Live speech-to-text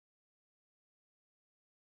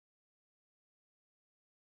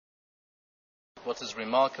what is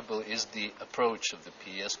remarkable is the approach of the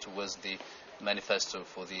PES towards the manifesto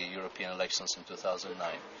for the European elections in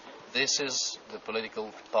 2009. This is the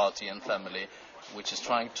political party and family which is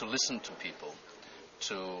trying to listen to people,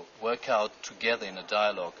 to work out together in a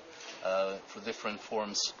dialogue through different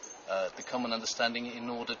forms the common understanding in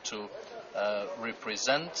order to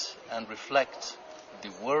represent and reflect the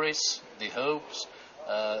worries, the hopes,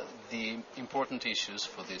 the important issues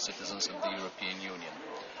for the citizens of the European Union.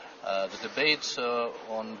 The debate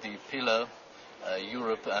on the pillar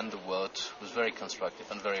Europe and the world was very constructive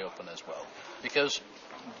and very open as well, because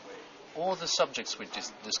all the subjects we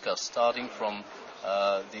discussed, starting from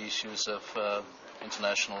the issues of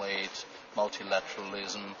international aid,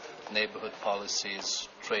 multilateralism, neighborhood policies,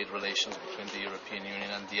 trade relations between the European Union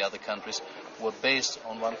and the other countries, were based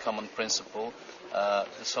on one common principle, the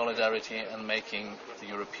solidarity and making the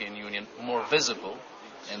European Union more visible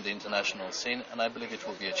in the international scene, and I believe it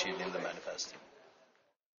will be achieved in the manifesto.